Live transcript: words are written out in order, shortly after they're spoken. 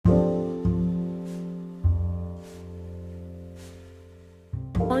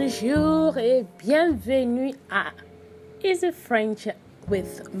Bonjour et bienvenue à Easy French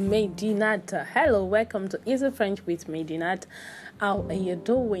with Medinat. Hello, welcome to Easy French with Medinat. How are you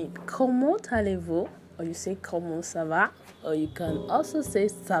doing? Comment allez-vous? Or you say comment ça va? Or you can also say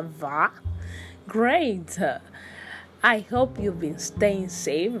ça va. Great. I hope you've been staying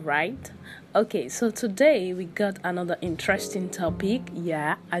safe, right? Okay, so today we got another interesting topic,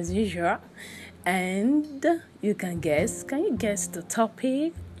 as usual. And you can guess. Can you guess the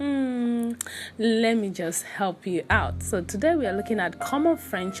topic? Let me just help you out. So today we are looking at common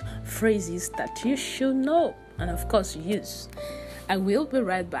French phrases that you should know and of course use. I will be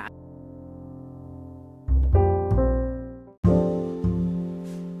right back.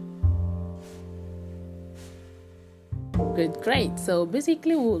 Great. So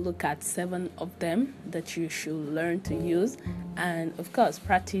basically we'll look at 7 of them that you should learn to use and of course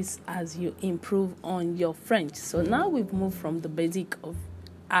practice as you improve on your French. So now we've moved from the basic of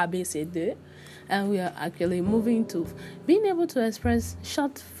ABCD and we are actually moving to being able to express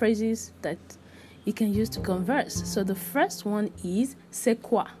short phrases that you can use to converse. So the first one is c'est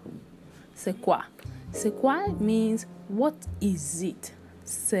quoi? C'est quoi? C'est quoi means what is it?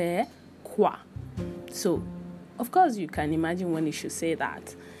 C'est quoi? So of course, you can imagine when you should say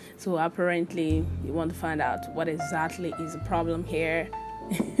that. So apparently, you want to find out what exactly is the problem here.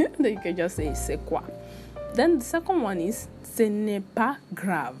 Then you can just say c'est quoi. Then the second one is ce n'est pas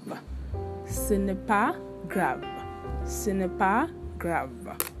grave. Ce n'est pas grave. Ce n'est pas grave.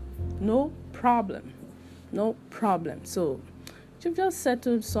 No problem. No problem. So you've just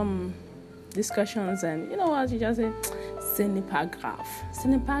settled some discussions and you know what? You just say ce n'est pas grave. Ce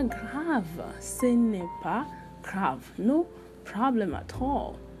n'est pas grave. Ce n'est pas grave. No problem at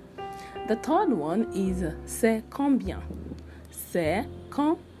all. The third one is c'est combien. C'est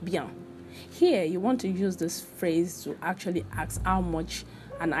combien. Here you want to use this phrase to actually ask how much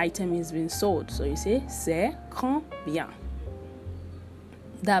an item is being sold. So you say c'est combien.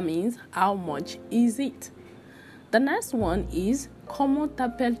 That means how much is it. The next one is comment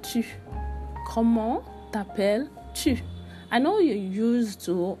t'appelles-tu. Comment t'appelles-tu. I know you're used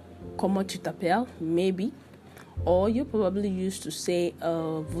to comment tu t'appelles, maybe. Or you probably used to say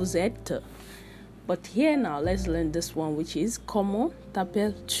vous êtes. But here now, let's learn this one, which is comment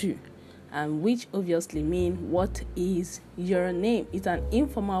t'appelles-tu? And which obviously means what is your name? It's an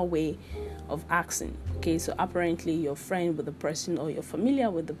informal way of asking. Okay, so apparently you're friend with the person or you're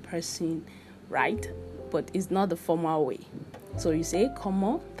familiar with the person, right? But it's not the formal way. So you say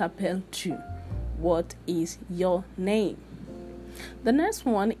comment t'appelles-tu? What is your name? The next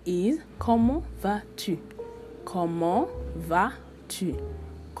one is comment vas-tu? Comment vas-tu?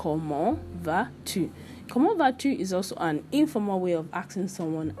 Comment vas-tu? Comment vas-tu is also an informal way of asking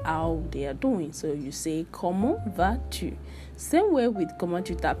someone how they are doing. So you say comment vas-tu? Same way with comment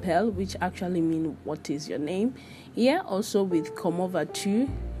tu t'appelles, which actually means what is your name. Here also with comment vas-tu,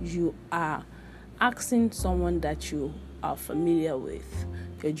 you are asking someone that you are familiar with.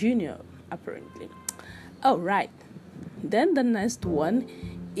 Your junior, apparently. All right. Then the next one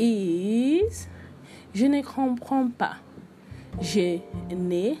is je ne comprends pas. Je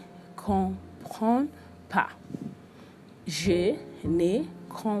ne comprends pas. Je ne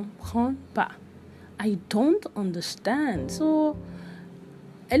comprends pas. I don't understand. So,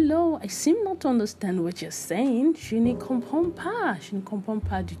 hello, I seem not to understand what you're saying. Je ne comprends pas. Je ne comprends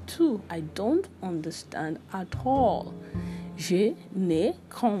pas du tout. I don't understand at all. Je ne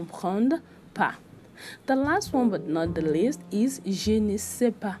comprends pas. The last one but not the least is je ne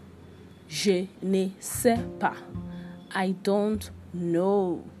sais pas. Je ne sais pas. I don't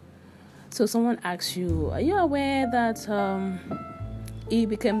know. So someone asks you, are you aware that he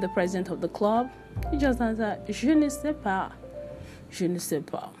became the president of the club? You just answer, je ne sais pas. Je ne sais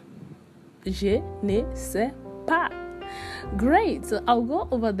pas. Je ne sais pas. Great. So I'll go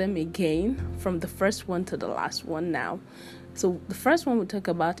over them again from the first one to the last one now. So the first one we talk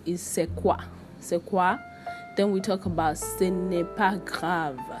about is c'est quoi. C'est quoi? Then we talk about ce n'est pas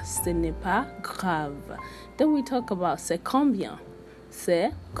grave. Ce n'est pas grave. Then we talk about c'est combien.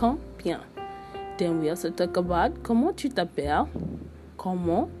 C'est combien. Then we also talk about comment tu t'appelles.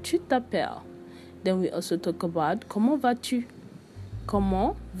 Comment tu t'appelles. Then we also talk about comment vas-tu.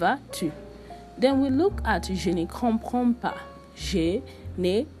 Comment vas-tu. Then we look at je ne comprends pas. Je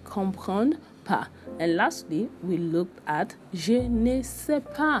ne comprends pas. And lastly, we looked at je ne sais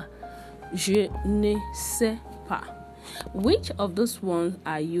pas. Je ne sais pas. Which of those ones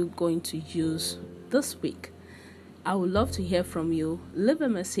are you going to use this week? I would love to hear from you. Leave a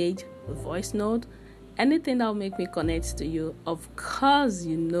message, a voice note, anything that will make me connect to you. Of course,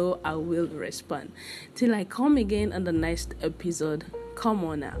 you know I will respond. Till I come again on the next episode. Come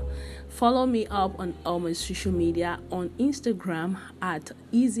on now. Follow me up on all my social media on Instagram at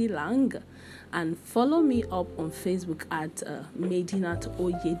EasyLang, and follow me up on Facebook at Medinat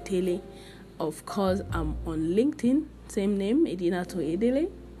Oyedele. Of course, I'm on LinkedIn, same name, Medinat Oyedele.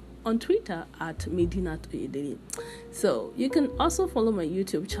 On Twitter at Medinat Oyedele. So you can also follow my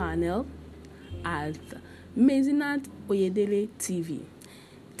YouTube channel at Medinat Oyedele TV.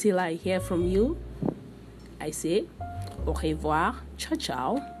 Till I hear from you, I say au revoir, ciao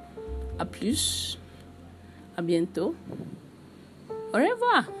ciao, à plus, à bientôt, au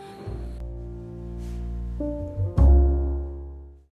revoir.